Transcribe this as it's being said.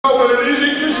No, but it is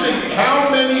interesting. How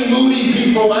many moody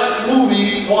people act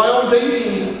moody while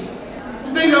dating?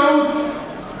 They don't.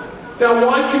 Now,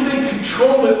 why can they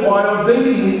control it while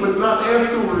dating, but not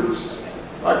afterwards?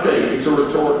 Okay, it's a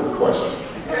rhetorical question.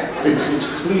 It's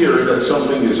clear that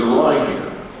something is awry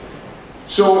here.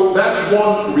 So that's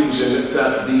one reason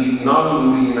that the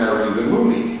non-moody marry the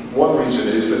moody. One reason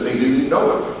is that they didn't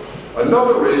know it.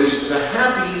 Another is the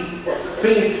happy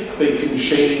think they can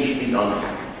change the unhappy.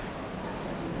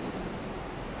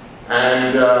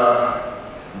 And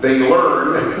they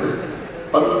learn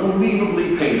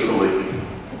unbelievably painfully,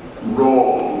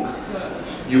 wrong.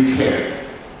 You can't.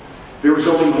 There is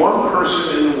only one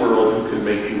person in the world who can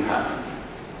make you happy.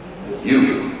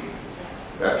 You.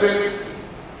 That's it.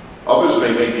 Others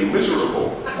may make you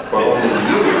miserable, but only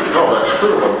you. No, that's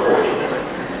true,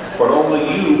 unfortunately. But only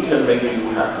you can make you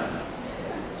happy.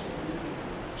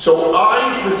 So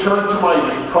I return to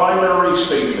my primary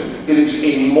statement. It is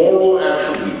a moral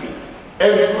attribute.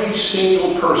 Every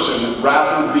single person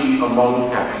rather be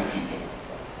among happy people.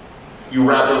 You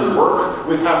rather work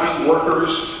with happy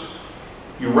workers.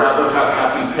 You rather have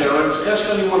happy parents. Ask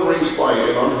anyone raised by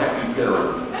an unhappy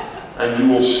parent, and you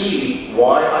will see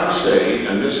why I say,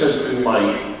 and this has been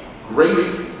my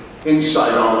great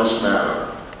insight on this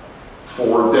matter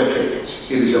for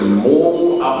decades, it is a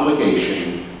moral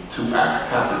obligation to act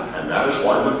happy. And that is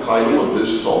why the title of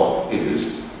this talk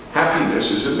is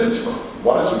Happiness is a Mitzvah.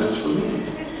 What does mitzvah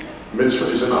mean? Mitzvah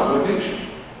is an obligation.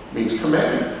 It means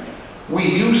commandment. We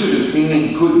use it as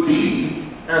meaning good deed,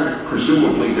 and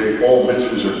presumably all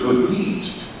mitzvahs are good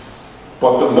deeds.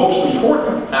 But the most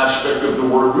important aspect of the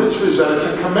word mitzvah is that it's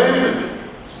a commandment.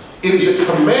 It is a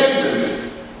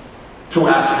commandment to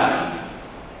act happy.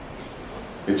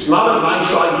 It's not a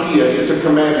nice idea, it's a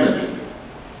commandment.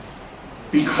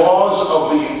 Because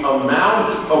of the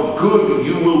amount of good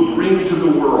you will bring to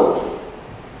the world.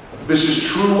 This is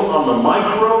true on the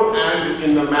micro and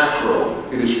in the macro.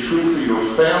 It is true for your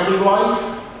family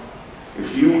life.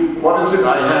 If you, what is it?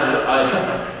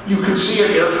 You can see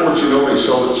at airports, you know, they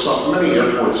sell, many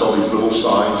airports sell these little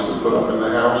signs to put up in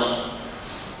the house.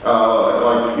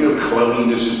 Like, you know,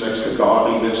 cleanliness is next to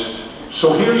godliness.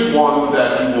 So here's one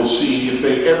that you will see if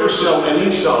they ever sell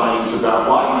any signs about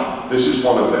life. This is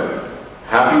one of them.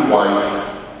 Happy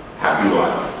wife, happy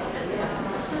life.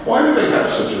 Why do they have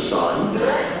such a sign?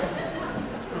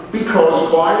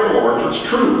 Because by and large it's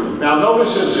true. Now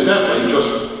notice incidentally, just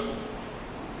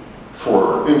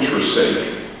for interest's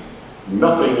sake,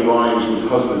 nothing rhymes with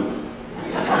husband.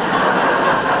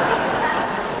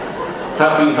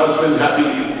 Happy husband, happy...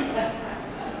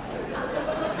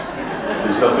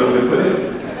 There's nothing to put in.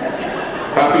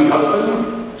 Happy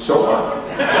husband, so what?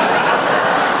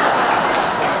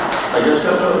 I guess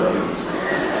that's what it means.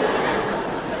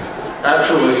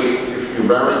 Actually, if you're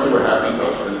married to a happy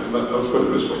husband, let's put it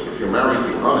this way, if you're married to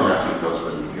an unhappy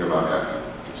husband, you're not happy.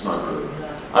 It's not good.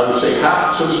 I would say,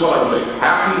 so this is what I would say,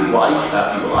 happy wife,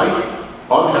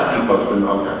 unhappy husband,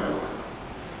 unhappy life.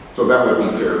 So that would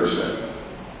be fair to say.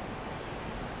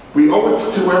 We owe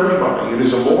it to everybody. It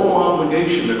is a moral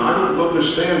obligation, and I don't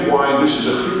understand why this is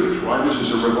a chiddush, why this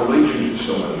is a revelation to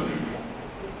so many people.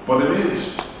 But it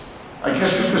is. I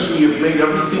guess because we have made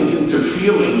everything into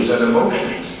feelings and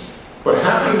emotions. But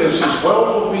happiness is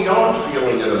well beyond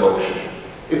feeling and emotion.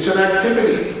 It's an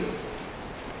activity.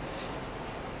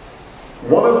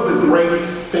 One of the great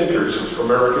thinkers of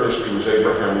American history was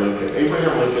Abraham Lincoln.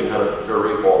 Abraham Lincoln had a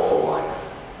very awful life.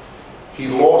 He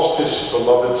lost his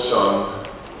beloved son,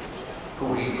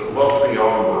 who he loved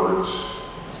beyond words.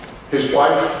 His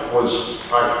wife was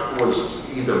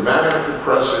either manic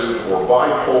depressive or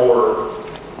bipolar,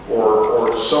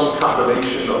 or some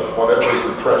combination of whatever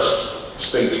depressed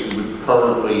states we would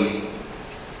currently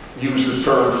use the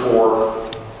term for,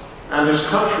 and his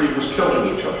country was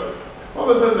killing each other.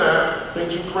 Other than that,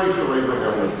 things were great for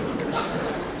Abraham Lincoln.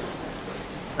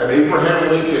 And Abraham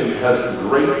Lincoln has the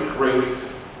great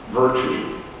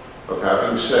virtue of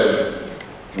having said,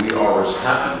 we are as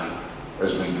happy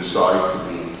as we decide to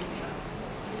be.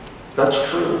 That's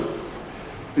true.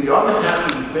 The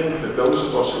unhappy think that those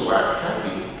of us who act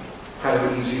happy had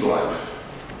an easy life.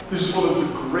 This is one of the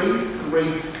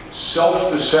great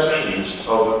self-deceptions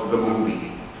of the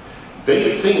moody.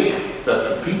 They think that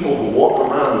the people who walk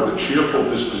around with a cheerful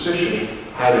disposition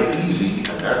had it easy,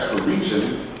 and that's the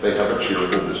reason they have a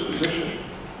cheerful disposition.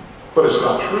 But it's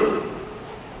not true.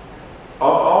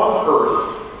 On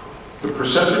Earth, the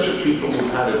percentage of people who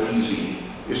had it easy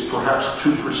is perhaps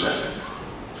 2%.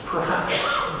 Perhaps.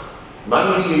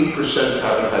 98%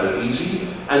 haven't had it easy,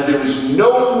 and there is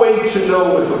no way to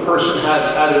know if a person has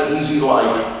had an easy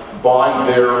life by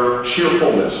their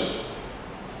cheerfulness.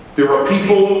 There are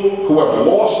people who have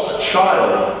lost a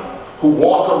child who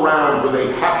walk around with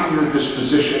a happier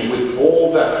disposition with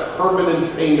all that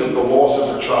permanent pain of the loss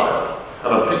of a child.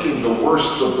 And I'm picking the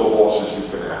worst of the losses you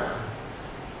can have.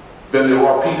 Then there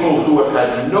are people who have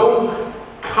had no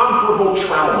comparable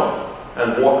trauma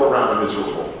and walk around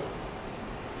miserable.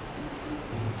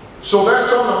 So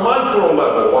that's on the micro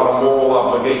level what a moral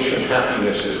obligation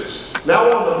happiness is. Now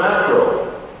on the macro,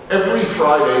 every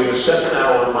Friday, the second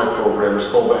hour of my program is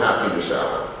called the Happiness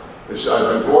Hour. I've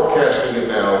been broadcasting it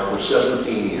now for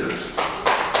 17 years.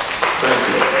 Thank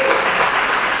you.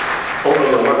 Only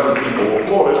 11 people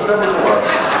applauded, but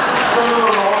nevertheless. No,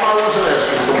 I wasn't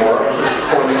asking for more. I was just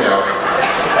pointing out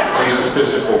a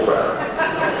statistical fact.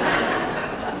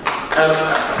 And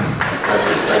thank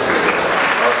you.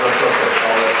 That's okay.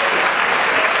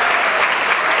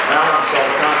 Now I'm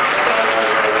self-conscious.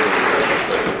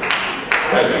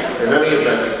 Thank you. In any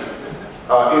event,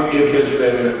 it has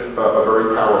been a very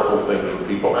powerful thing for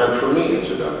people, and for me,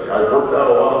 incidentally. I've worked out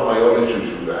a lot of my own issues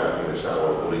through the Happiness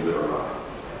Hour, believe it or not.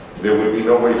 There would be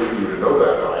no way for you to know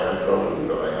that, but I am telling you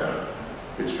that I have.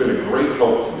 It's been a great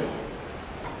help to me.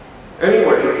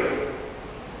 Anyway,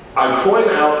 I point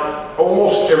out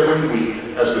almost every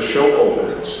week as the show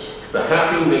opens, the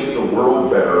happy make the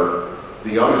world better,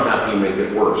 the unhappy make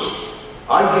it worse.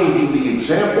 I gave you the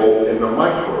example in the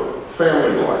micro,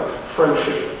 family life,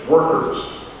 friendship, workers.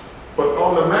 But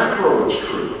on the macro, it's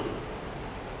true.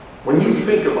 When you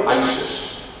think of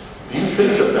ISIS, do you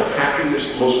think of the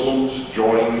happiest Muslims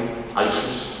join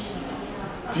ISIS?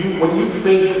 When you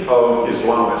think of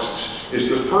Islamists, is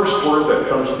the first word that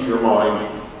comes to your mind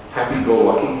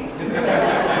happy-go-lucky?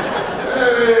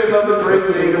 Hey, another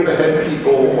great day to behead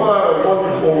people. What a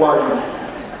wonderful life.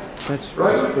 That's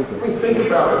right. I mean, think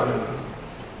about it.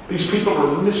 These people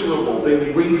are miserable.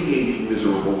 They radiate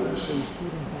miserableness.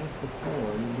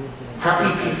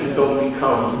 Happy people don't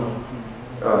become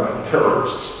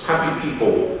terrorists. Happy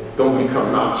people don't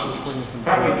become Nazis.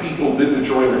 Happy people didn't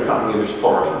join the Communist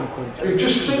Party. I mean,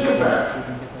 just think of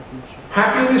that.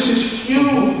 Happiness is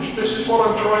huge. This is what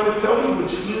I'm trying to tell you.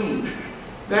 It's huge.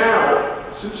 Now,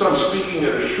 since I'm speaking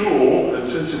at a shul, and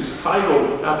since it's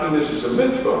titled Happiness is a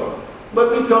Mitzvah,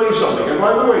 let me tell you something. And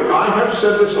by the way, I have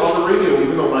said this on the radio,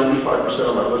 even though 95%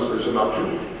 of my listeners are not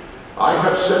Jewish. I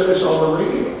have said this on the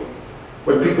radio.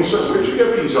 When people say, where'd you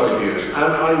get these ideas? And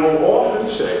I will often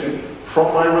say,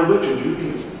 from my religion,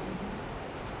 Judaism.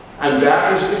 And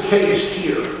that is the case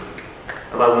here.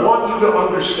 And I want you to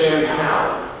understand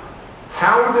how.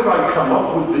 How did I come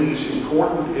up with these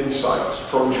important insights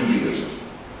from Judaism?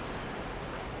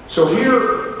 So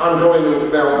here, I'm going to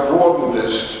now broaden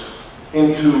this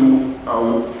into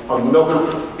another,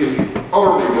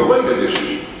 utterly related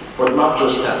issue, but not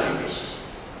just happiness.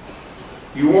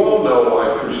 You all know,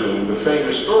 I presume, the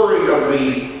famous story of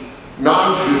the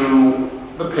non-Jew,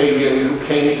 the pagan, who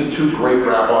came to two great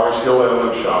rabbis, Hillel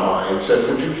and Shammai, and said,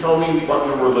 would you tell me what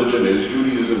your religion is,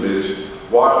 Judaism is,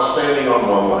 while standing on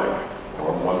one leg, or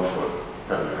on one foot,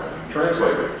 depending on how you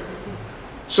translate it.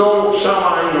 So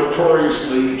Shammai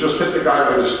notoriously just hit the guy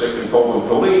with a stick and told him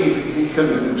to leave. He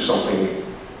couldn't do something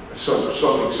so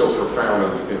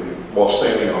profound while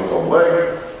standing on one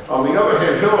leg. On the other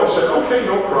hand, Hillel said, okay,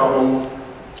 no problem.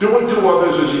 Do unto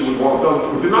others as you would want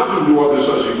done. Do not do to others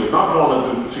as you would not want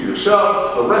to do to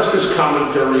yourself. The rest is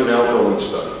commentary. Now go and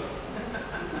study.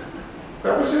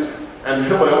 That was it. And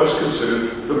Hillel is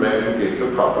considered the man who gave the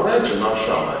proper answer, not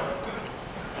Shammai.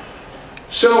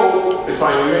 So, if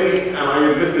I may, and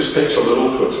I admit this takes a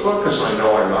little chutzpah, because I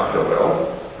know I'm not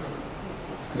Hillel.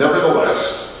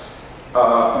 Nevertheless,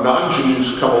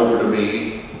 non-Jews come over to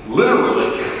me,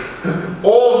 literally,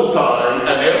 all the time,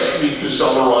 and ask me to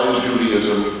summarize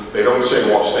Judaism. They don't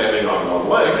say while standing on one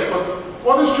leg, but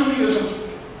what is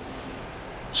Judaism?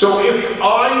 So if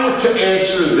I were to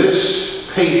answer this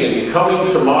pagan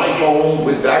coming to my home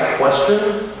with that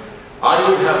question, I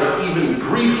would have an even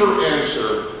briefer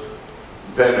answer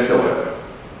than Hillel.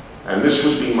 And this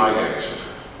would be my answer.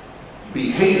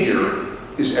 Behavior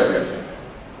is everything.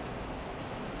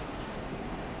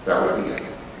 That would be it.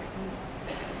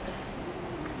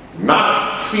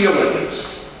 Not feelings.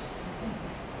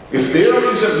 If there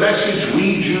is a message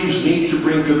we Jews need to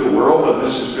bring to the world, and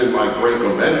this has been my great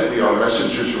lament, we are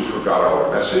messengers who forgot our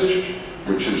message,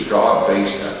 which is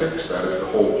God-based ethics. That is the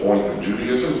whole point of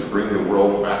Judaism, to bring the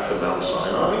world back to Mount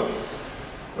Sinai.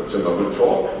 That's another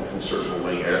talk. You can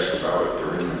certainly ask about it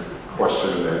during the question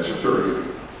and answer period.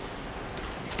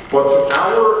 But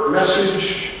our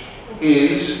message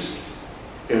is,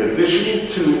 in addition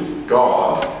to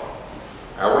God,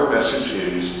 our message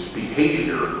is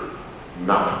behavior,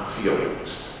 not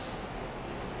feelings.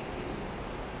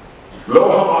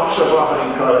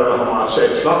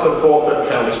 It's not the thought that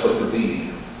counts, but the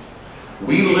deed.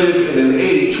 We live in an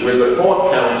age where the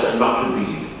thought counts and not the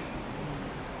deed.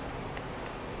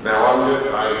 Now,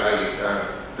 I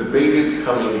debated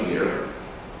coming here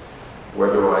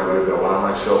whether I would allow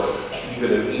myself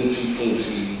even an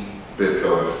teensy bit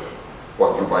of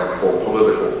what you might call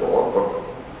political thought, but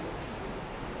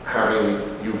having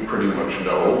you pretty much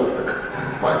know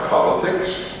my politics,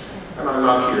 and I'm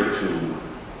not here to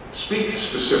speak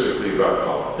specifically about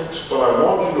politics, but I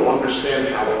want you to understand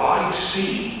how I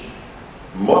see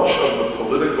much of the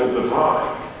political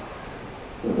divide.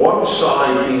 One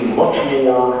side being much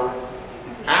more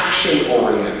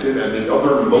action-oriented and the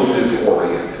other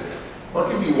motive-oriented. I'll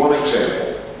give you one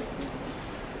example.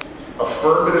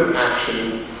 Affirmative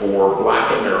action for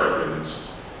Black Americans,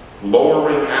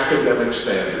 lowering academic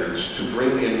standards to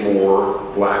bring in more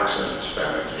Blacks and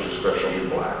Hispanics, but especially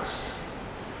Blacks.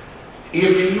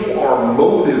 If you are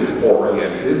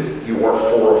motive-oriented, you are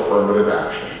for affirmative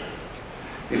action.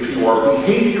 If you are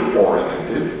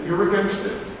behavior-oriented, you're against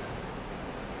it.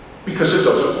 Because it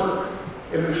doesn't work.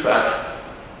 And in fact,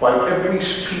 by every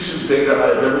piece of data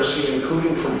I've ever seen,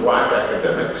 including from Black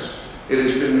academics, it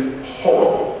has been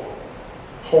horrible.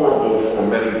 Horrible for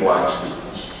many Black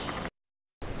students.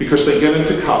 Because they get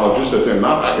into colleges that they're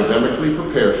not academically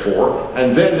prepared for,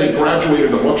 and then they graduate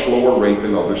at a much lower rate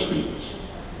than other students.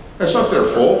 That's not their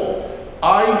fault.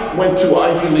 I went to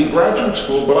Ivy League graduate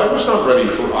school, but I was not ready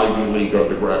for Ivy League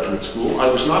undergraduate school. I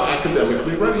was not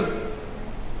academically ready.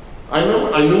 I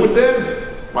knew it then.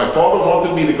 My father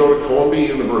wanted me to go to Columbia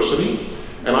University,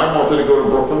 and I wanted to go to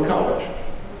Brooklyn College.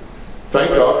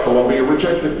 Thank God Columbia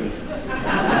rejected me.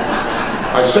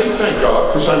 I say thank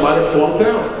God because I might have flunked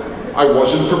out. I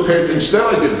wasn't prepared. Instead,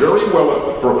 I did very well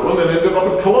at Brooklyn and ended up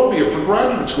at Columbia for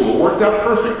graduate school. It worked out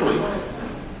perfectly.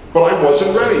 But I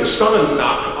wasn't ready. It's not a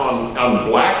knock on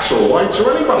Blacks or whites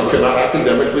or anybody if you're not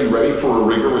academically ready for a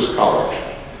rigorous college.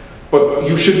 But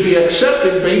you should be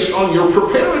accepted based on your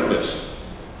preparedness.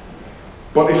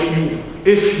 But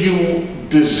if you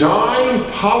design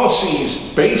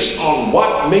policies based on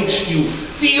what makes you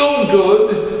feel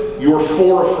good, you're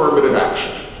for affirmative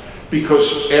action.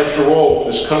 Because after all,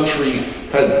 this country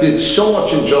did so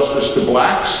much injustice to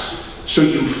Blacks, so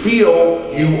you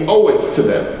feel you owe it to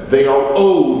them. They are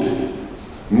owed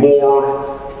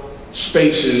more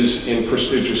spaces in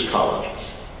prestigious colleges,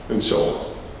 and so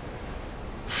on.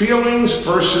 Feelings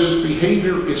versus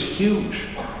behavior is huge.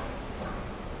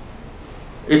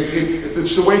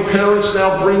 It's the way parents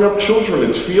now bring up children.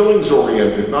 It's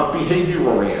feelings-oriented, not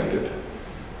behavior-oriented.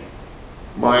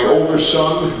 My older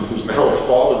son, who's now a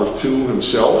father of two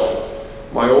himself,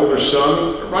 my older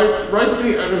son, right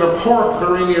in a park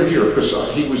very near here, because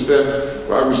he was then,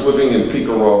 I was living in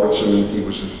Pico Robertson, and he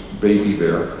was a baby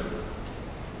there.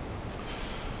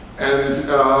 And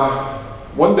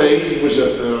one day he was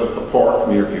at a park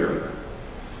near here,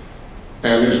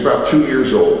 and he was about 2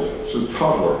 years old. He was a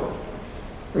toddler.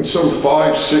 And some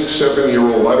 5, 6,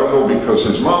 7-year-old, I don't know because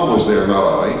his mom was there, not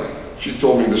I, she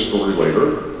told me the story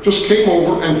later, just came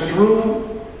over and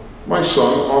threw my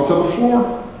son onto the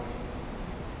floor.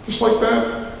 Just like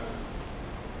that.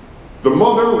 The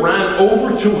mother ran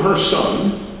over to her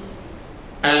son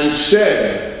and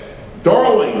said,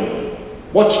 "Darling,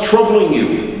 what's troubling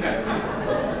you?"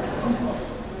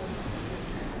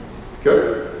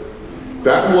 Okay?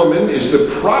 That woman is the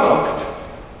product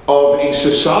of a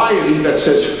society that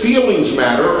says feelings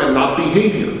matter and not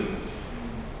behavior.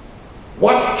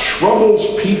 What troubles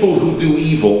people who do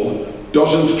evil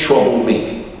doesn't trouble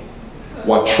me.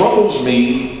 What troubles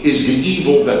me is the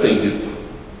evil that they do.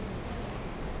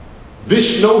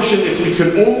 This notion, if we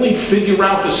could only figure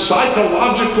out the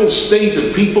psychological state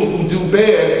of people who do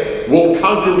bad will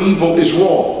conquer evil, is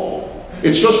wrong.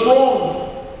 It's just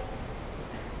wrong.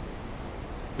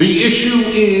 The issue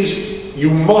is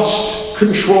you must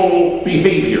control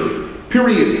behavior,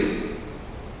 period.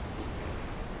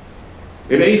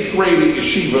 In 8th grade at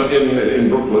yeshiva in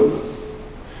Brooklyn,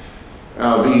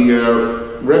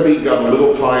 the Rebbe got a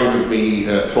little tired of me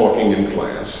talking in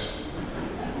class,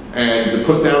 and to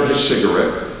put down his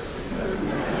cigarette.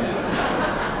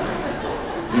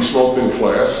 He smoked in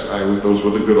class. Those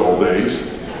were the good old days. It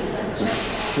was a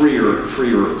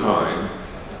freer time.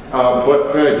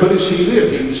 But when I put he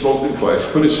did. He smoked in class,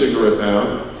 put his cigarette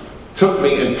down, took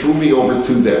me and threw me over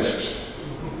 2 desks.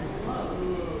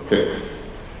 Okay.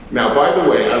 Now, by the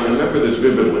way, I remember this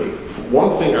vividly.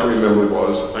 One thing I remember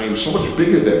was, I am so much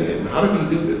bigger than him. How did he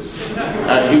do this?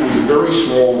 And he was a very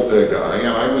small guy, and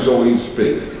I was always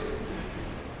big.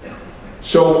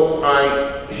 So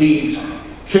he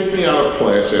kicked me out of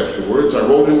class afterwards. I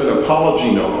wrote him an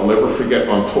apology note, I'll never forget,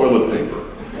 on toilet paper.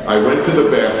 I went to the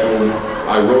bathroom,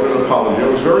 I wrote an apology. I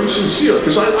was very sincere,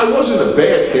 because I wasn't a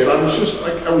bad kid, I was just,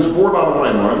 I was bored out of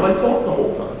my mind. I talked the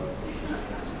whole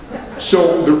time.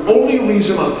 So the only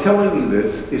reason I'm telling you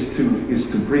this is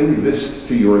to bring this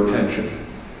to your attention.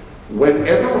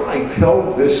 Whenever I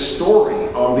tell this story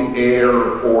on the air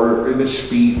or in a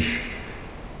speech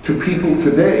to people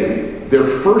today, their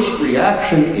first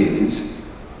reaction is,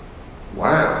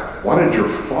 wow, what did your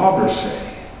father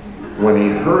say when he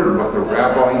heard what the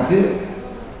rabbi did?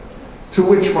 To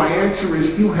which my answer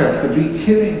is, you have to be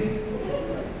kidding.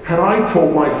 Had I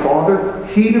told my father,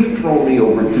 he'd have thrown me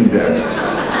over 2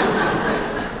 desks.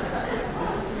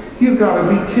 You gotta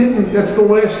be kidding. That's the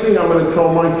last thing I'm gonna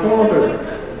tell my father.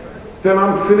 Then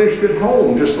I'm finished at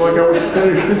home, just like I was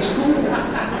finished at school.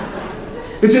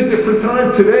 It's a different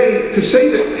time today. To say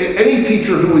that any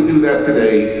teacher who would do that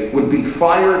today would be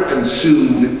fired and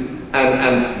sued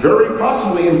and very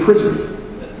possibly imprisoned.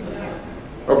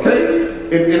 Okay?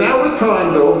 In our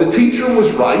time, though, the teacher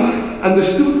was right and the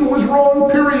student was wrong,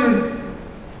 period.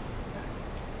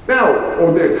 Now,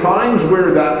 are there times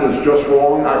where that was just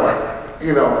wrong?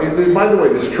 You know, by the way,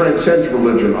 this transcends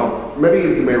religion. Many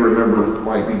of you may remember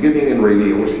my beginning in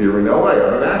radio was here in LA,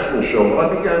 on a national show, but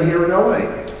I began here in LA.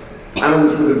 And it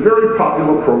was with a very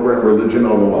popular program, Religion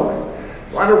on the Line.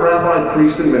 I had a rabbi,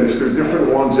 priest, and minister,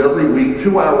 different ones every week,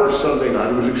 2 hours Sunday night.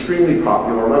 It was extremely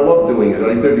popular, and I loved doing it.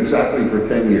 I did exactly for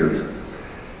 10 years.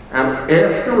 And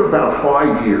after about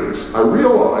 5 years, I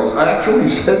realized, I actually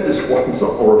said this once,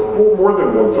 or more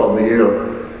than once on the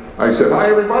air. I said, hi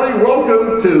everybody,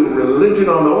 welcome to Religion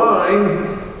on the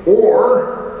Line,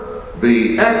 or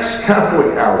the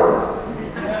ex-Catholic Hour.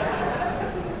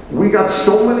 We got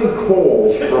so many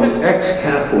calls from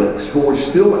ex-Catholics who were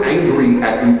still angry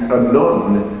at a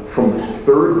nun from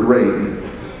 3rd grade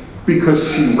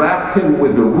because she rapped him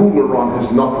with a ruler on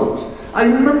his knuckles. I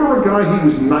remember a guy, he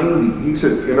was 90, he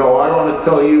said, you know, I want to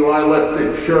tell you, I left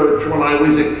the church when I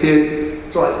was a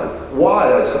kid. So I said,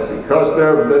 why? I said, because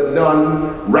the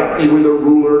nun rapped me with a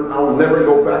ruler, I'll never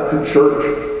go back to church.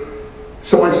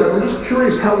 So I said, I'm just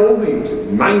curious, how old are you? He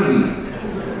said, 90.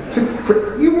 I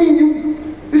said, you mean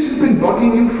this has been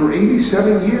bugging you for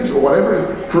 87 years or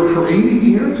whatever, for 80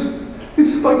 years?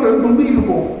 It's like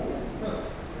unbelievable.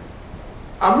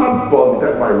 I'm not bugged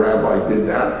that my rabbi did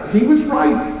that. He was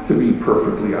right, to be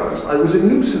perfectly honest. I was a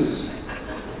nuisance.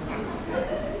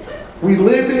 We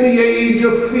live in the age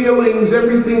of feelings.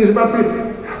 Everything is about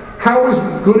feelings. How is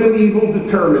good and evil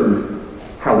determined?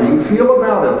 How do you feel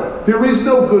about it? There is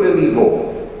no good and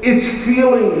evil. It's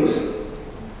feelings.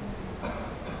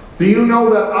 Do you know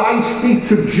that I speak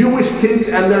to Jewish kids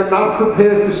and they're not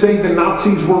prepared to say the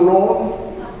Nazis were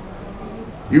wrong?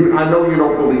 I know you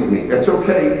don't believe me. It's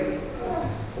okay.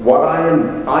 What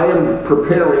I am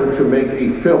preparing to make a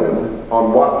film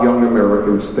on what young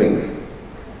Americans think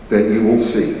that you will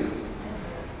see.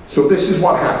 So this is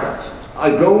what happens. I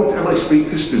go and I speak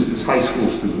to students, high school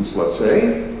students, let's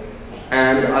say,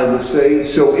 and I will say,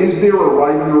 so is there a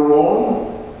right and a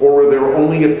wrong, or are there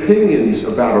only opinions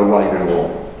about a right and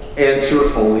wrong?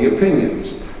 Answer, only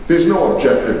opinions. There's no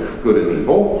objective good and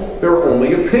evil. There are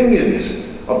only opinions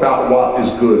about what is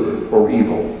good or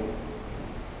evil.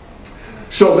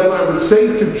 So then I would say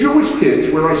to Jewish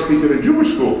kids, when I speak at a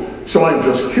Jewish school, so I'm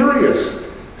just curious,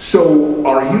 so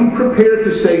are you prepared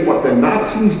to say what the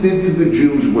Nazis did to the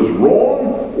Jews was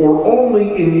wrong, or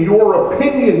only in your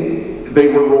opinion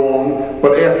they were wrong,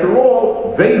 but after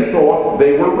all, they thought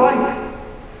they were right?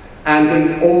 And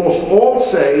they almost all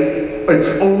say,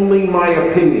 it's only my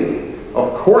opinion.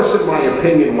 Of course, in my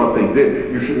opinion, what they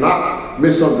did. You should not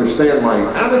misunderstand my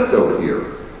anecdote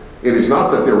here. It is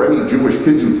not that there are any Jewish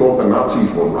kids who thought the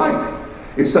Nazis were right.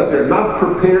 It's that they're not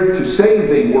prepared to say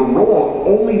they were wrong,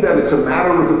 only that it's a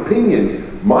matter of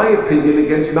opinion. My opinion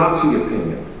against Nazi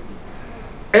opinion.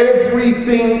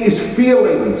 Everything is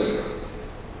feelings.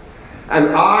 And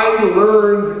I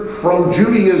learned from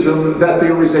Judaism that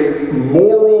there is a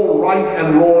moral right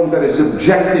and wrong that is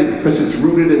objective because it's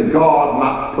rooted in God,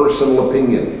 not personal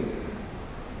opinion.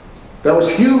 That was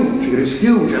huge. It is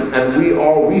huge. And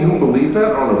we who believe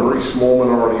that are a very small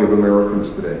minority of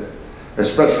Americans today,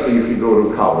 especially if you go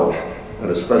to college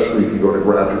and especially if you go to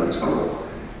graduate school.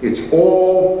 It's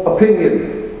all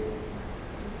opinion.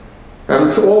 And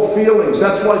it's all feelings.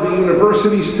 That's why the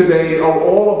universities today are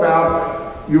all about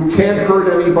you can't hurt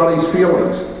anybody's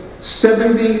feelings.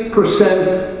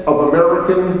 70% of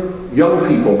American young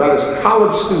people, that is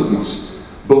college students,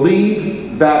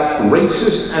 believe that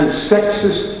racist and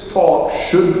sexist talk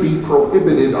should be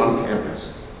prohibited on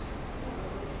campus.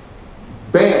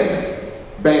 Banned.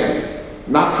 Banned.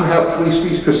 Not free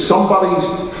speech? Because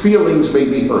somebody's feelings may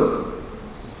be hurt.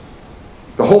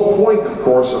 The whole point, of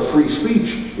course, of free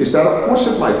speech is that, of course,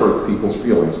 it might hurt people's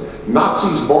feelings.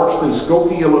 Nazis marched in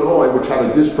Skokie, Illinois, which had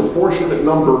a disproportionate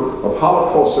number of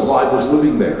Holocaust survivors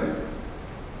living there.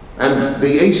 And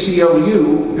the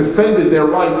ACLU defended their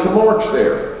right to march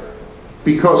there.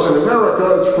 Because in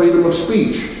America, it's freedom of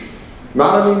speech.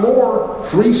 Not anymore.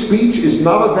 Free speech is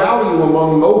not a value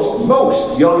among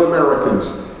most young Americans.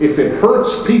 If it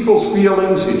hurts people's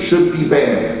feelings, it should be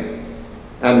banned.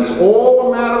 And it's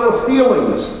all a matter of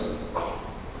feelings.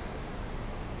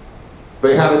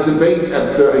 They had a debate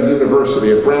at a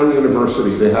university, at Brown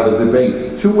University. They had a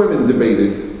debate. 2 women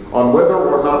debated on whether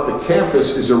or not the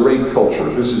campus is a rape culture.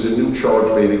 This is a new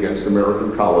charge made against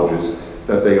American colleges,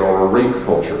 that they are a rape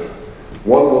culture.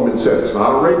 One woman said it's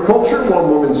not a rape culture. One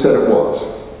woman said it was.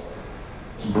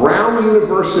 Brown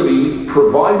University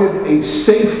provided a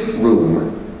safe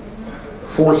room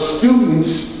for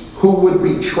students who would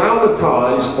be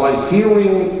traumatized by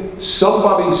hearing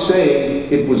somebody say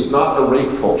it was not a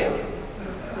rape culture.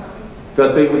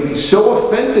 That they would be so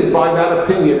offended by that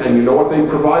opinion, and you know what they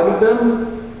provided them?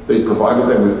 They provided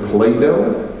them with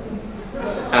Play-Doh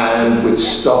and with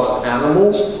stuffed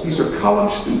animals. These are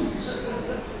college students.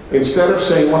 Instead of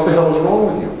saying, what the hell is wrong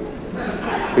with you?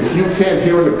 If you can't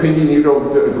hear an opinion you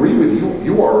don't agree with,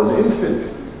 you are an infant.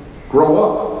 Grow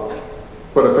up.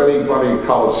 But if anybody in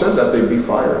college said that, they'd be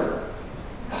fired.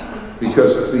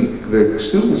 Because the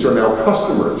students are now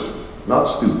customers, not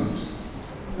students.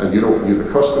 And the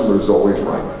customer is always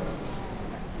right.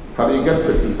 How do you get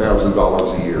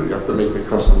 $50,000 a year? You have to make the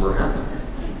customer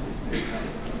happy.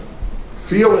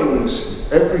 Feelings,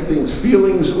 everything's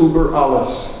feelings über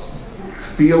alles.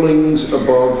 Feelings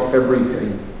above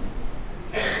everything.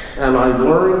 And I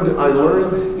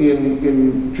learned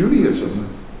in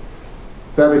Judaism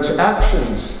that it's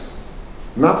actions,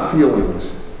 not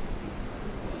feelings.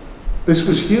 This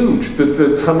was huge. The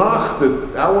Tanakh,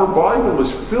 that our Bible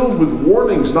is filled with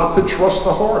warnings not to trust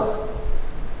the heart.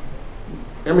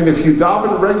 I mean, if you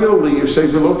daven regularly, you say,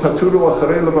 "V'lo taturu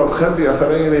acharei levavchem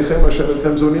v'acharei einechem asher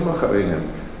atem zonim achareihem."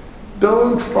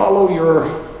 Don't follow your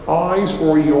eyes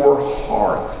or your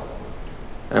heart.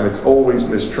 And it's always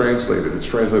mistranslated. It's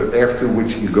translated, after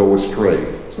which you go astray.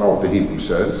 It's not what the Hebrew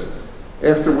says.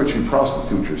 After which you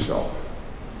prostitute yourself.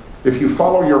 If you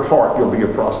follow your heart, you'll be a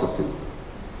prostitute.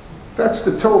 That's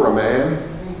the Torah, man.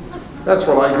 That's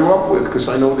what I grew up with, because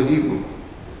I know the Hebrew.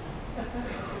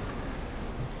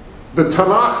 The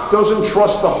Tanakh doesn't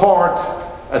trust the heart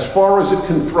as far as it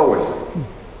can throw it.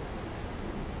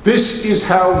 This is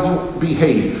how you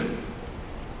behave.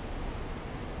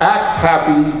 Act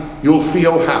happy, you'll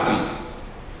feel happy.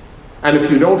 And if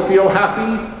you don't feel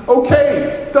happy,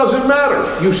 okay, doesn't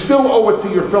matter. You still owe it to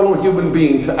your fellow human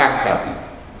being to act happy.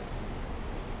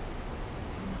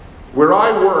 Where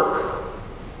I work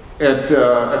at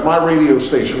my radio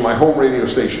station, my home radio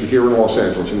station here in Los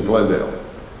Angeles, in Glendale,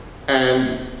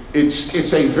 and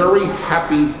it's a very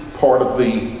happy part of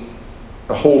the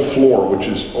whole floor, which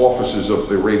is offices of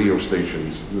the radio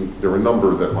stations. There are a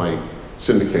number that my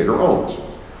syndicator owns.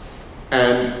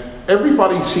 And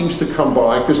everybody seems to come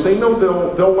by because they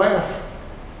know they'll laugh.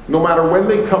 No matter when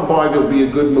they come by, there'll be a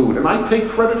good mood. And I take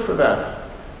credit for that.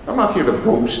 I'm not here to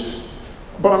boast,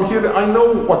 but I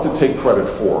know what to take credit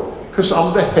for, because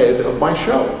I'm the head of my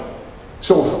show.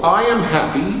 So if I am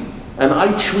happy and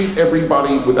I treat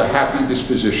everybody with a happy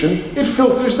disposition, it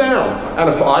filters down. And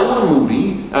if I were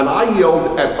moody and I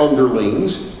yelled at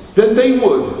underlings, then they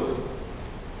would.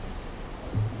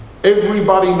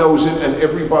 Everybody knows it and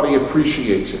everybody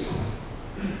appreciates it.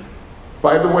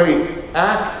 By the way,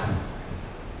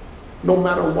 no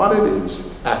matter what it is,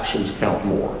 actions count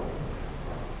more.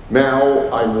 Now,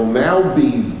 I will now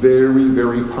be very,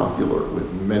 very popular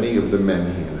with many of the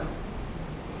men here.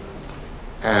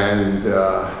 And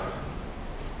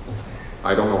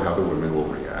I don't know how the women will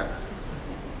react.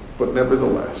 But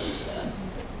nevertheless,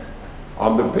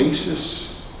 on the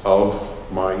basis of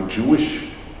my Jewish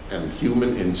and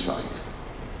human insight,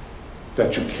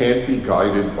 that you can't be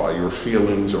guided by your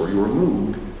feelings or your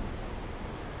mood,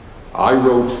 I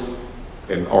wrote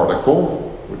an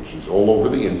article, which is all over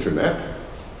the internet,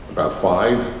 about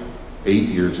 8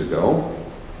 years ago,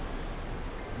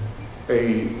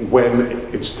 when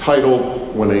it's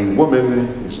titled, "When a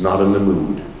Woman is Not in the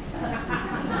Mood."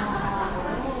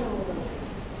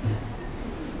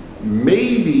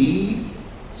 Maybe,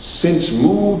 since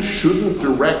mood shouldn't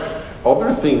direct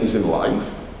other things in life,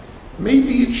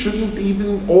 maybe it shouldn't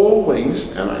even always,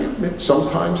 and I admit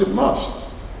sometimes it must,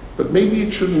 but maybe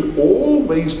it shouldn't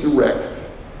always direct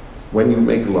when you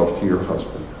make love to your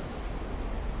husband.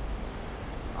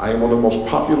 I am one of the most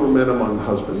popular men among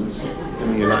husbands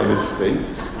in the United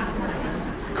States.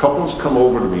 Couples come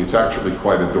over to me, it's actually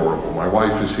quite adorable. My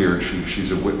wife is here,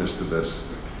 she's a witness to this,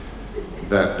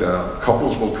 that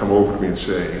couples will come over to me and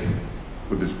say,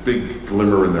 with this big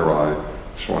glimmer in their eye,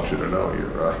 just want you to know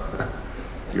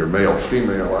your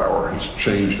male-female hour has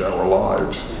changed our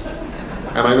lives.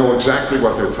 And I know exactly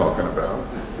what they're talking about.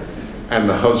 And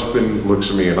the husband looks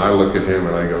at me and I look at him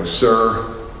and I go,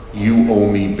 sir, you owe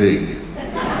me big.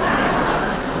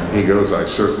 And he goes, I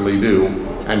certainly do.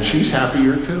 And she's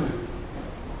happier too.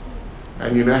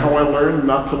 And you know how I learned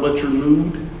not to let your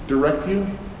mood direct you?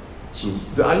 So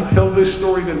I tell this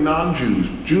story to non-Jews.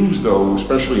 Jews, though,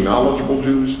 especially knowledgeable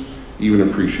Jews, even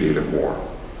appreciate it more.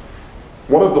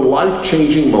 One of the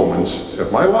life-changing moments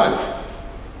of my life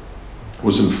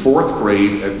was in 4th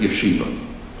grade at yeshiva.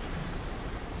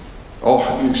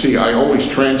 Oh, you see, I always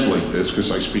translate this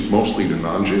because I speak mostly to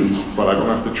non-Jews, but I don't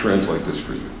have to translate this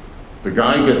for you. The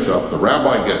guy gets up, the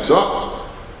rabbi gets up,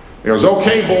 he goes,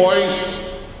 okay, boys,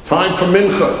 time for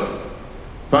mincha.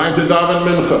 Time to daven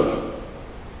mincha.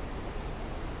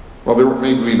 Well, there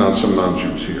may be not some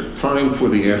non-Jews here. Time for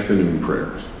the afternoon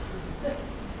prayers.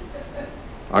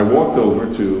 I walked over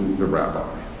to the rabbi,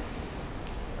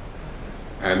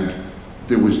 and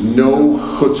there was no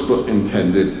chutzpah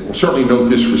intended, well, certainly no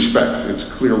disrespect. It's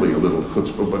clearly a little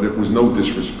chutzpah, but it was no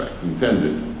disrespect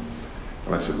intended.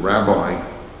 And I said, Rabbi,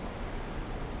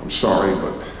 I'm sorry,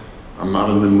 but I'm not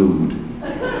in the mood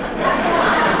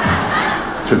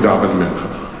to daven mincha.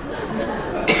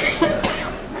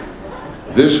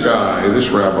 This guy, this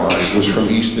rabbi, was from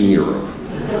Eastern Europe,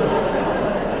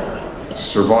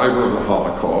 survivor of the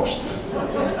Holocaust.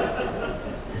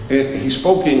 And he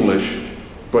spoke English,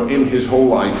 but in his whole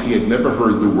life he had never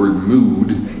heard the word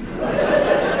mood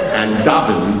and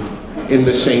daven in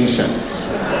the same sentence.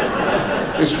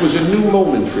 This was a new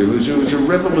moment for him. It was a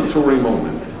revelatory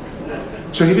moment.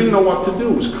 So he didn't know what to do.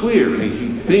 It was clear. He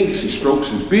thinks, he strokes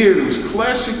his beard. It was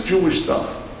classic Jewish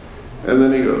stuff. And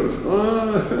then he goes,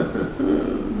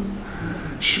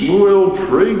 Shmuel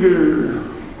Prager.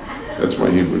 That's my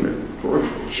Hebrew name, of course.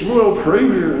 Shmuel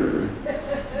Prager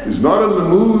is not in the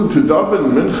mood to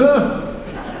daven mincha.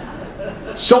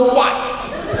 So what?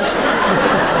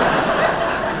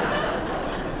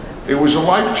 It was a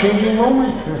life-changing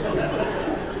moment.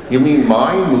 You mean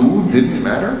my mood didn't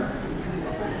matter?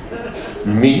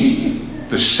 Me,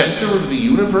 the center of the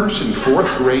universe in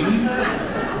 4th grade?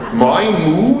 My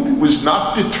mood was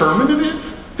not determinative?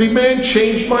 The man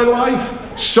changed my life.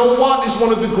 So what is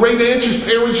one of the great answers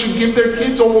parents should give their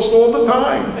kids almost all the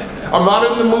time. I'm not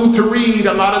in the mood to read.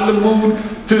 I'm not in the mood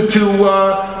to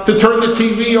turn the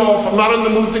TV off. I'm not in the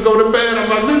mood to go to bed. I'm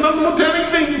not in the mood to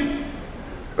anything.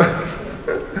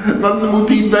 I'm not in the mood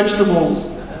to eat vegetables.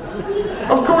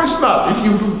 Of course not. If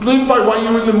you live by what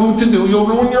you're in the mood to do, you'll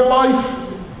ruin your life.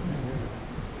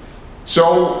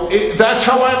 So that's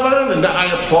how I learned, and I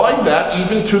applied that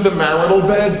even to the marital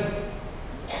bed.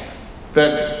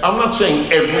 That I'm not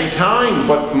saying every time,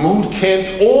 but mood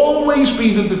can't always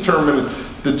be the determinant,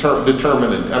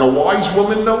 and a wise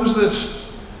woman knows this.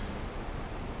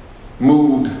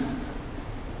 Mood.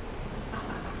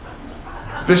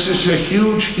 This is a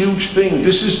huge, huge thing.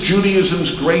 This is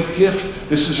Judaism's great gift.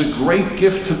 This is a great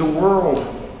gift to the world.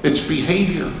 It's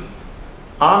behavior.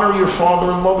 Honor your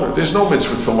father and mother. There's no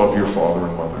mitzvah to love your father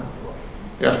and mother.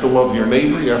 You have to love your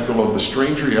neighbor, you have to love the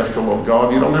stranger, you have to love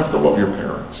God. You don't have to love your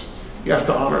parents. You have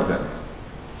to honor them.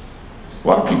 A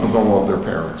lot of people don't love their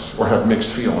parents or have mixed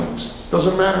feelings.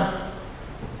 Doesn't matter.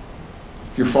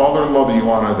 Your father and mother, you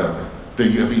honor them.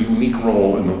 They have a unique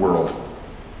role in the world.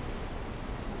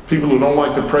 People who don't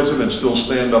like the president still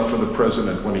stand up for the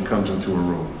president when he comes into a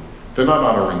room. They're not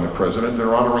honoring the president,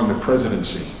 they're honoring the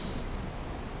presidency.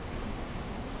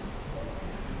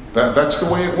 That's the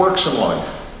way it works in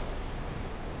life.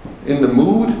 In the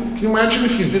mood, can you imagine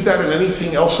if you did that in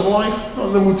anything else in life? I'm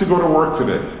in the mood to go to work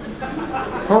today.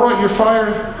 All right, you're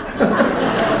fired.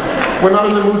 We're not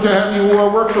in the mood to have you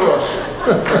work for us.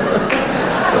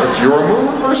 That's your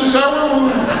mood versus our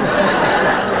mood.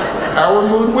 Our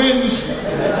mood wins.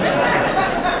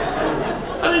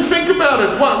 I mean, think about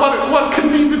it. What can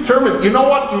be determined? You know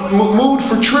what? Mood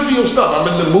for trivial stuff. I'm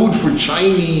in the mood for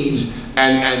Chinese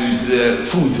and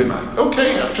food tonight.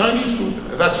 Okay, Chinese food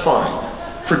tonight. That's fine.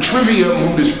 For trivia,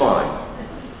 mood is fine.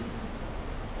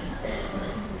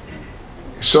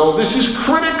 So this is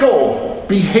critical.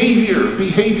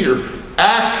 Behavior.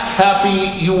 Act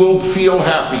happy, you will feel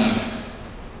happy.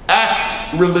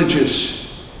 Act religious.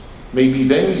 Maybe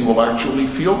then you will actually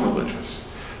feel religious.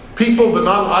 People,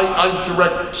 I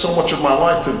direct so much of my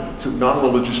life to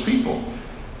non-religious people.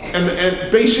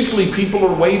 And basically people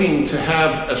are waiting to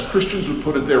have, as Christians would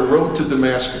put it, their road to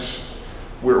Damascus,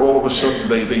 where all of a sudden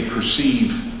they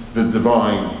perceive the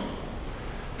divine.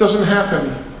 It doesn't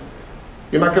happen.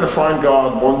 You're not going to find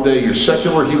God one day. You're a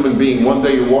secular human being. One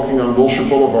day you're walking on Wilshire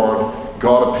Boulevard,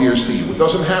 God appears to you. It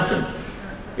doesn't happen.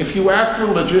 If you act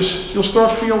religious, you'll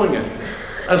start feeling it.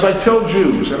 As I tell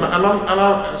Jews, and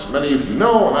as many of you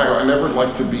know, and I never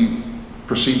like to be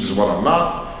perceived as what I'm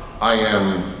not. I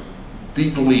am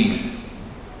deeply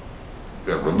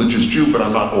a religious Jew, but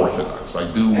I'm not Orthodox.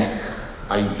 I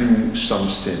do some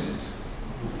sins.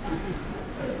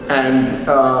 And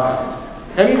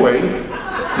anyway,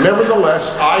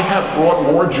 nevertheless, I have brought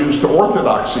more Jews to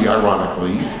Orthodoxy,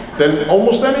 ironically, than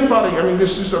almost anybody. I mean,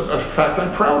 this is a fact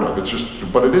I'm proud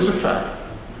of. But it is a fact.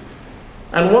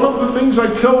 And one of the things I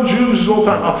tell Jews is all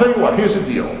the time, I'll tell you what, here's the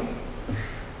deal.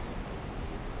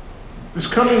 This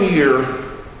coming year,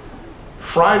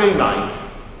 Friday night,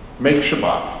 make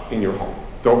Shabbat in your home.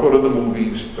 Don't go to the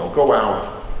movies, don't go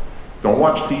out, don't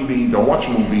watch TV, don't watch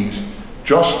movies.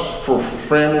 Just for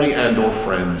family and or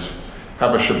friends,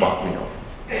 have a Shabbat meal.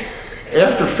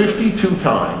 After 52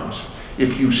 times,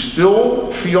 if you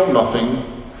still feel nothing,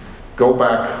 go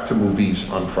back to movies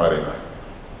on Friday night.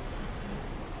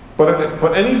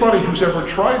 But anybody who's ever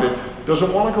tried it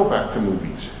doesn't want to go back to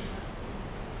movies.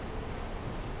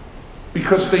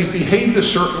 Because they behaved a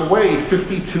certain way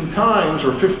 52 times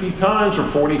or 50 times or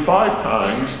 45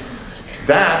 times,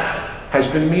 that has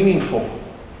been meaningful.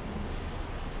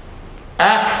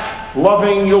 Act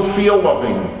loving, you'll feel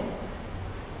loving.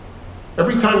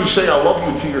 Every time you say I love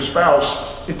you to your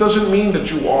spouse, it doesn't mean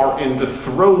that you are in the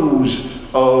throes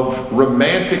of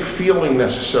romantic feeling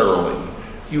necessarily.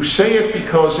 You say it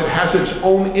because it has its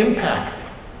own impact.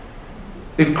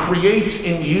 It creates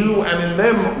in you and in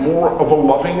them more of a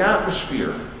loving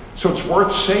atmosphere. So it's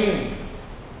worth saying.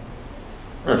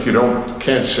 And if you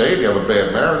can't say it, you have a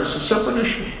bad marriage, it's a separate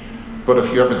issue. But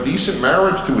if you have a decent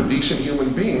marriage to a decent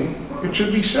human being, it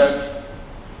should be said.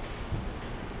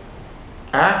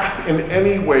 Act in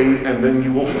any way and then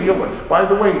you will feel it. By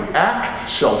the way, act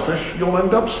selfish, you'll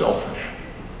end up selfish.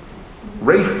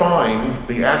 Ray Fine,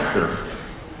 the actor,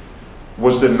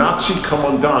 was the Nazi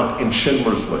commandant in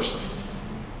Schindler's List.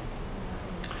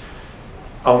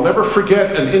 I'll never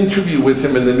forget an interview with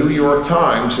him in the New York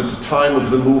Times at the time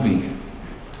of the movie.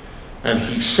 And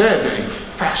he said a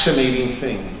fascinating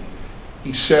thing.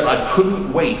 He said, I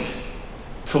couldn't wait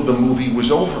till the movie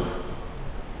was over.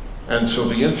 And so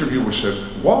the interviewer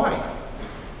said, why?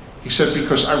 He said,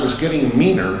 because I was getting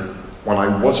meaner when I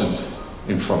wasn't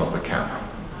in front of the camera.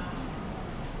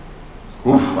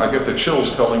 Oof, I get the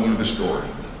chills telling you the story.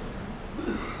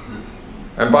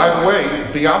 And by the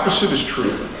way, the opposite is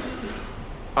true.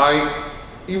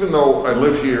 Even though I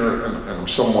live here and I'm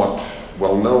somewhat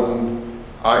well known,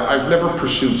 I've never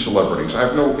pursued celebrities. I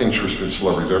have no interest in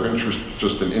celebrities. I have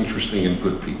just in interesting and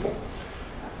good people.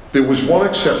 There was one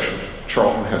exception,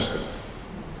 Charlton Heston.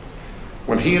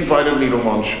 When he invited me to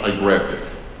lunch, I grabbed it.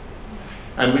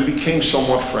 And we became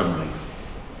somewhat friendly.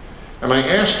 And I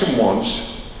asked him once,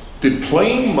 did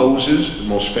playing Moses, the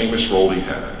most famous role he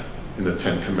had in the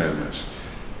Ten Commandments,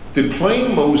 did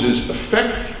playing Moses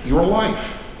affect your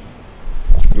life?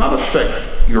 Not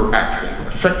affect your acting,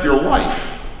 affect your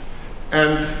life.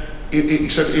 And he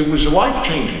said it was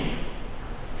life-changing.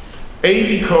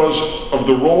 A, because of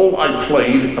the role I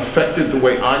played affected the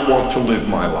way I want to live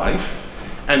my life.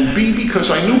 And B, because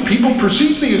I knew people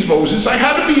perceived me as Moses, I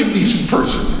had to be a decent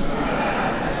person.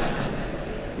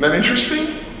 Isn't that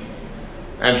interesting?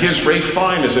 And here's Ray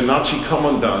Fine as a Nazi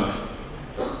commandant,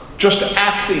 just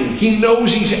acting. He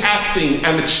knows he's acting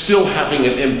and it's still having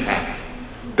an impact.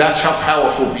 That's how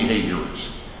powerful behavior is.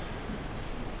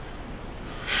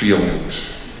 Feelings.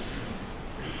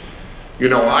 You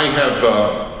know, I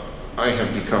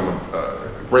have become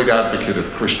a great advocate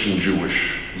of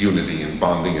Christian-Jewish unity and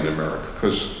bonding in America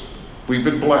because we've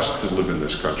been blessed to live in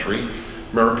this country.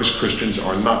 America's Christians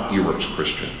are not Europe's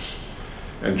Christians.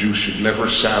 And Jews should never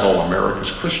saddle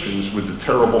America's Christians with the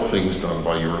terrible things done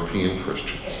by European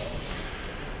Christians.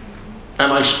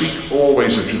 And I speak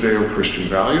always of Judeo-Christian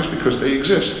values because they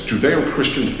exist.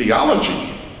 Judeo-Christian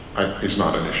theology is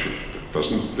not an issue.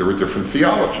 There are different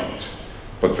theologies.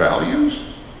 But values?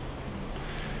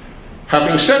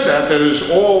 Having said that, that is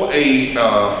all a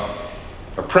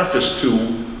preface to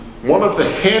one of the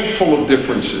handful of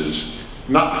differences,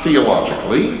 not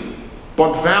theologically,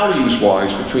 but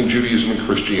values-wise between Judaism and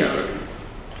Christianity.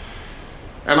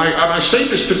 And I say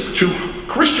this to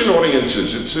Christian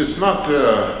audiences. It's not,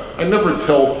 I never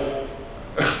tell,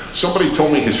 somebody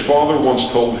told me his father once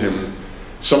told him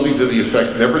something to the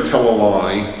effect, never tell a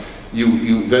lie,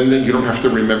 then you don't have to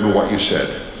remember what you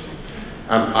said.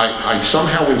 And I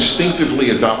somehow instinctively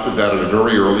adopted that at a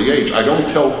very early age. I don't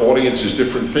tell audiences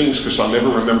different things because I'll never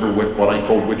remember what I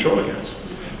told which audience.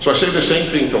 So I say the same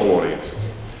thing to all audiences.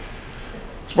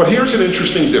 But here's an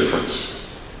interesting difference.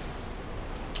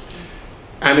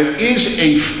 And it is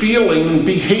a feeling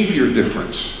behavior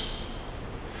difference.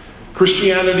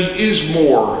 Christianity is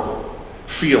more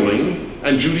feeling,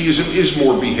 and Judaism is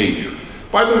more behavior.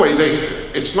 By the way,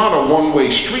 it's not a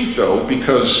one-way street though,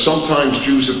 because sometimes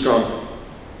Jews have gone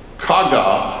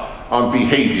kaga on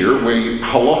behavior, where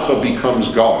halacha becomes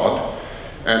God,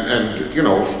 and you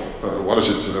know, what is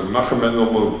it, Menachem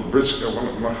Mendel of Brisker,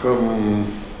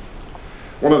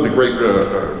 one of the great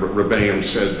Rebbeim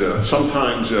said,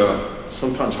 sometimes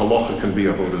halacha can be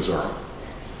avodah zarah.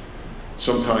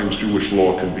 Sometimes Jewish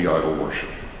law can be idol worship.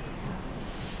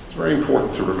 It's very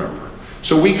important to remember.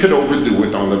 So we could overdo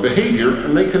it on the behavior,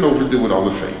 and they can overdo it on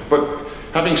the faith. But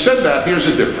having said that, here's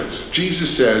a difference.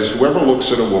 Jesus says, whoever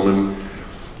looks at a woman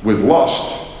with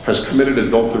lust has committed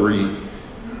adultery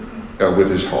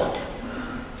with his heart.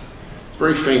 It's a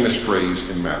very famous phrase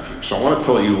in Matthew. So I want to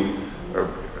tell you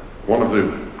one of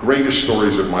the greatest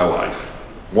stories of my life.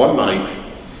 One night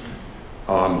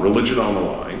on Religion on the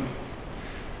Line,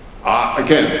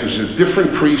 again, there's a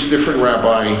different priest, different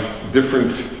rabbi,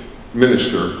 different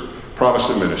minister,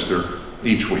 Protestant minister,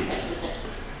 each week.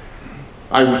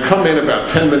 I would come in about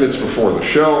 10 minutes before the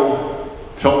show,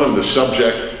 tell them the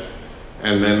subject,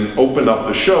 and then open up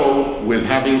the show with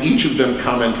having each of them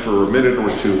comment for a minute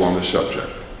or two on the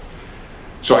subject.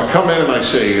 So I come in and I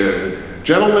say,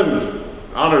 gentlemen,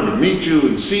 honored to meet you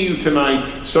and see you tonight.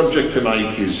 Subject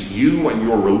tonight is you and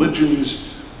your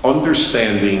religion's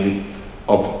understanding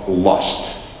of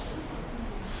lust.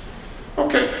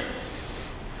 Okay.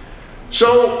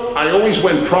 So I always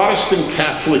went Protestant,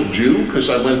 Catholic, Jew, because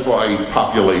I went by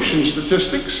population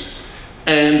statistics.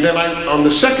 And then on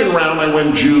the second round, I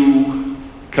went Jew,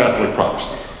 Catholic,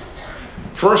 Protestant.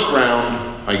 First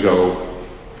round, I go,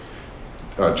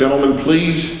 gentlemen,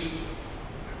 please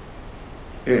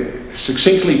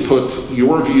succinctly put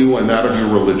your view and that of your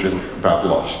religion about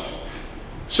lust.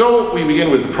 So we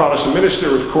begin with the Protestant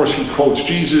minister. Of course, he quotes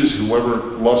Jesus, whoever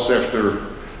lusts after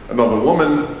another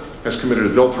woman has committed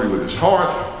adultery with his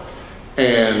heart,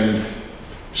 and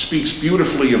speaks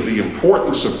beautifully of the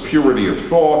importance of purity of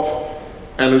thought,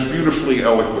 and is beautifully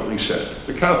eloquently said.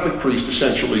 The Catholic priest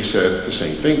essentially said the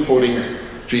same thing, quoting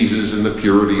Jesus and the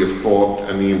purity of thought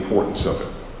and the importance of it.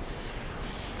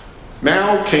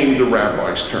 Now came the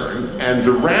rabbi's turn, and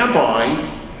the rabbi,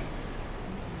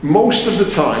 most of the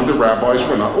time the rabbis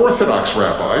were not Orthodox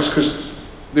rabbis because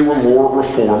they were more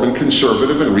Reform and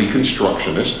conservative and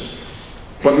Reconstructionist.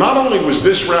 But not only was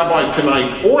this rabbi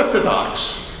tonight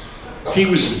Orthodox, he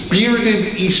was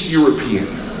bearded East European.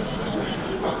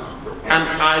 And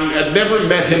I had never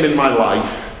met him in my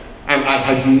life, and I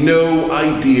had no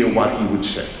idea what he would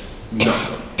say.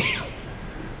 None.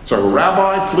 So,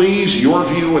 Rabbi, please, your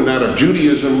view and that of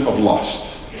Judaism of lust.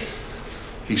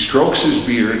 He strokes his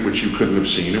beard, which you couldn't have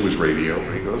seen, it was radio,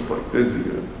 and he goes like this.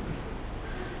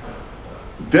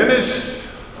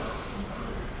 Dennis,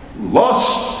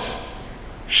 lust,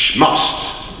 schmust.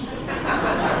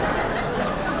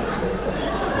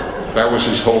 That was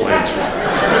his whole answer.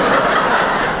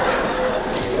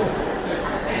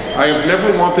 I have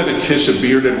never wanted to kiss a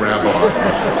bearded rabbi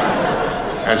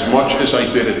as much as I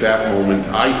did at that moment.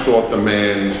 I thought the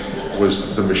man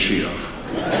was the Mashiach.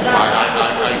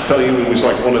 I tell you, it was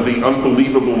like one of the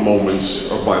unbelievable moments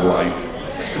of my life.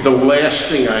 The last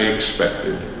thing I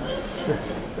expected.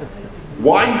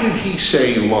 Why did he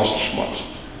say lust schmust?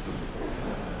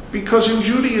 Because in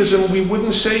Judaism, we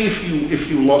wouldn't say if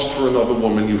you lust for another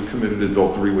woman, you've committed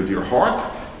adultery with your heart.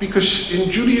 Because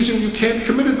in Judaism, you can't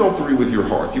commit adultery with your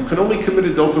heart. You can only commit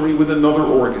adultery with another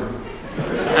organ.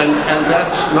 And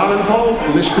that's not involved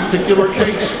in this particular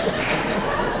case.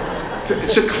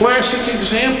 It's a classic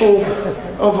example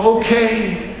of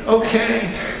okay.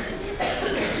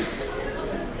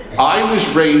 I was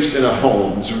raised in a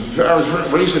home, I was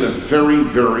raised in a very,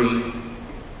 very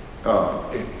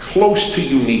close to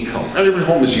unique home. Every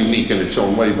home is unique in its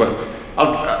own way, but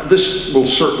this will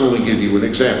certainly give you an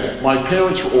example. My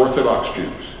parents were Orthodox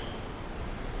Jews.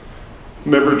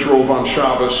 Never drove on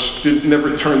Shabbos,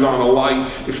 never turned on a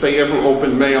light. If they ever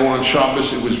opened mail on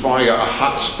Shabbos, it was via a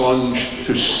hot sponge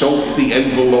to soak the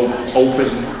envelope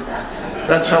open.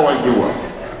 That's how I grew up.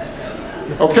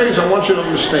 Okay, so I want you to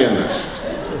understand this.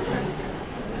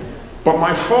 But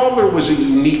my father was a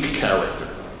unique character,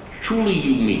 truly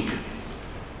unique.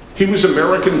 He was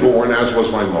American born, as was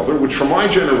my mother, which for my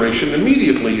generation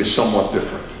immediately is somewhat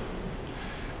different.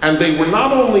 And they were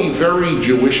not only very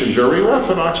Jewish and very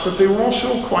Orthodox, but they were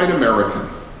also quite American,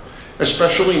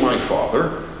 especially my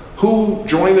father, who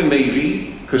joined the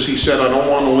Navy because he said, I don't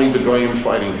want only the Goyim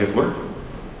fighting Hitler.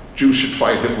 Jews should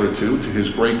fight Hitler too, to his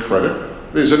great credit.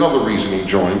 There's another reason he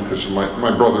joined, because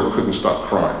my brother couldn't stop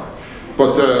crying.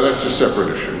 But that's a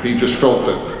separate issue. He just felt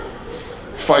that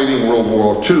fighting World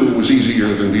War II was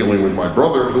easier than dealing with my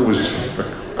brother, who was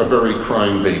a very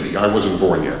crying baby. I wasn't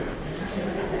born yet.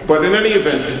 But in any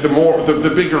event,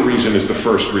 the bigger reason is the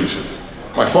first reason.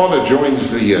 My father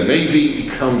joins the Navy,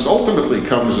 ultimately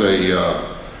becomes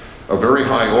a very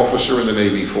high officer in the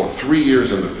Navy for 3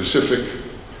 years in the Pacific.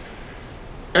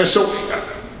 And so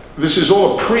this is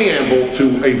all a preamble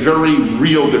to a very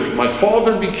real difference. My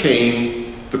father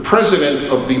became the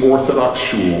president of the Orthodox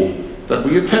shul that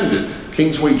we attended,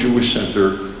 Kingsway Jewish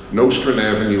Center, Nostrand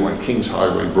Avenue on Kings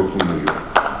Highway, Brooklyn, New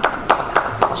York.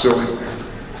 So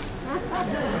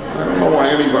I don't know why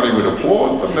anybody would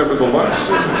applaud, but nevertheless,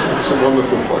 it's a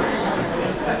wonderful place.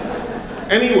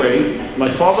 Anyway, my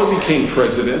father became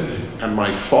president, and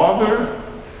my father,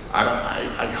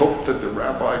 I hope that the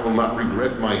rabbi will not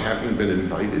regret my having been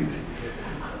invited,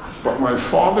 but my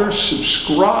father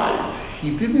subscribed.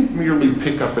 He didn't merely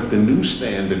pick up at the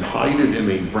newsstand and hide it in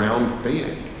a brown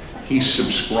bag. He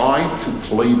subscribed to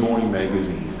Playboy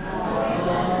magazine.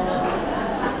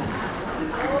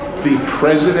 The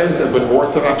president of an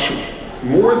Orthodox church.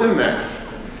 More than that,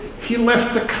 he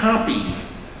left a copy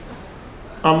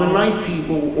on the night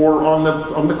table or on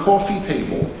the coffee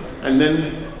table, and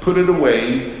then put it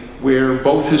away where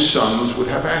both his sons would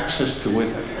have access to it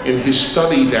in his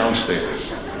study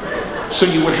downstairs. So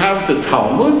you would have the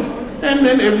Talmud, and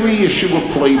then every issue of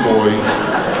Playboy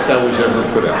that was ever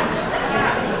put out.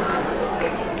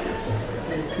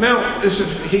 Now,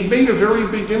 he made a very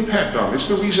big impact on it. It's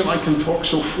the reason I can talk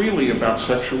so freely about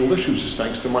sexual issues, is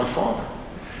thanks to my father.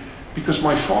 Because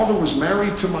my father was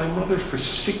married to my mother for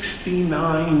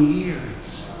 69 years.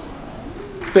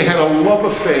 They had a love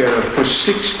affair for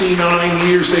 69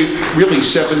 years. Really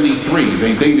 73,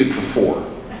 they dated for 4.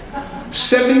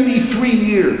 73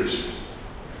 years.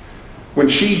 When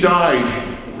she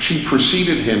died, she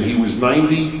preceded him, he was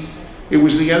 90. It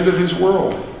was the end of his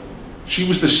world. She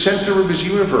was the center of his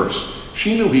universe.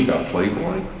 She knew he got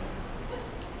Playboy.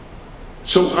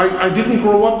 So I didn't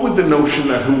grow up with the notion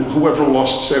that whoever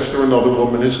lusts after another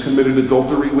woman has committed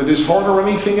adultery with his heart or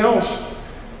anything else.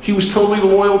 He was totally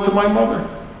loyal to my mother.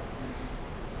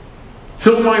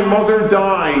 Till my mother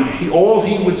died, all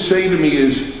he would say to me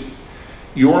is,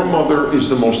 your mother is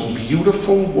the most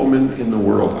beautiful woman in the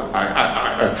world.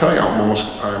 I tell you, I'm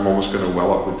almost going to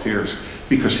well up with tears,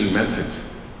 because he meant it.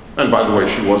 And by the way,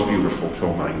 she was beautiful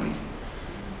till 90.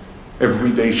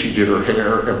 Every day she did her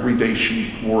hair, every day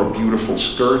she wore a beautiful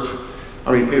skirt.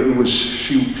 I mean,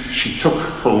 she took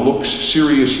her looks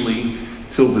seriously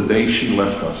till the day she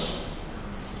left us.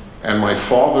 And my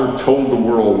father told the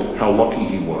world how lucky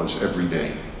he was every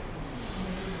day.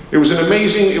 It was an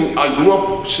amazing, I grew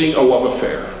up seeing a love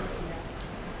affair.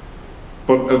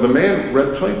 But the man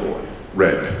read Playboy.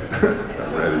 Read.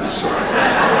 Read is sorry.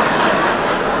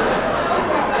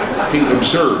 He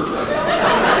observed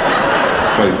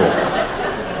Playboy.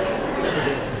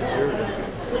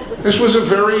 This was a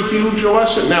very huge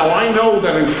lesson. Now, I know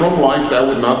that in From Life that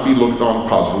would not be looked on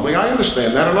positively. I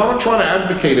understand that, and I'm not trying to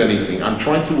advocate anything. I'm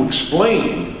trying to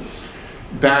explain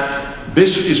that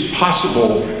this is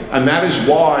possible, and that is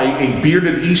why a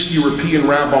bearded East European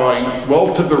rabbi,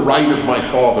 well to the right of my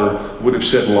father, would have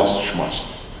said lust schmust.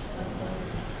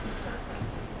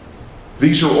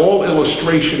 These are all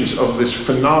illustrations of this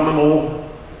phenomenal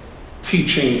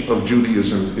teaching of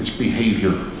Judaism, its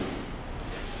behavior.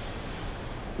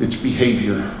 Its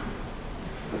behavior.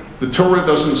 The Torah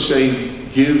doesn't say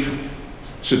give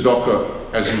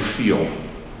tzedakah as you feel.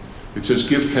 It says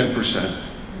give 10%,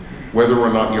 whether or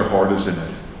not your heart is in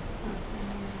it.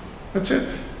 That's it.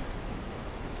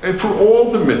 And for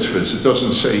all the mitzvahs, it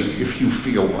doesn't say if you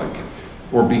feel like it,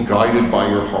 or be guided by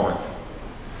your heart.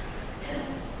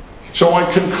 So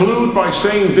I conclude by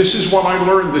saying this is what I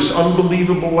learned, this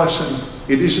unbelievable lesson.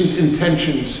 It isn't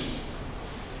intentions.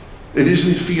 It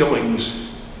isn't feelings.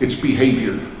 It's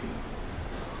behavior.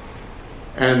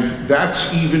 And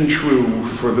that's even true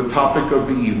for the topic of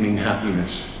the evening,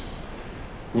 happiness.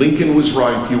 Lincoln was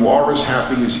right. You are as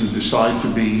happy as you decide to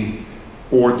be,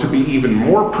 or to be even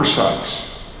more precise,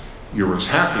 you're as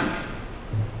happy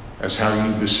as how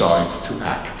you decide to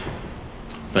act.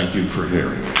 Thank you for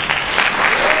hearing.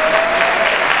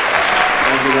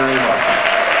 Thank you very much.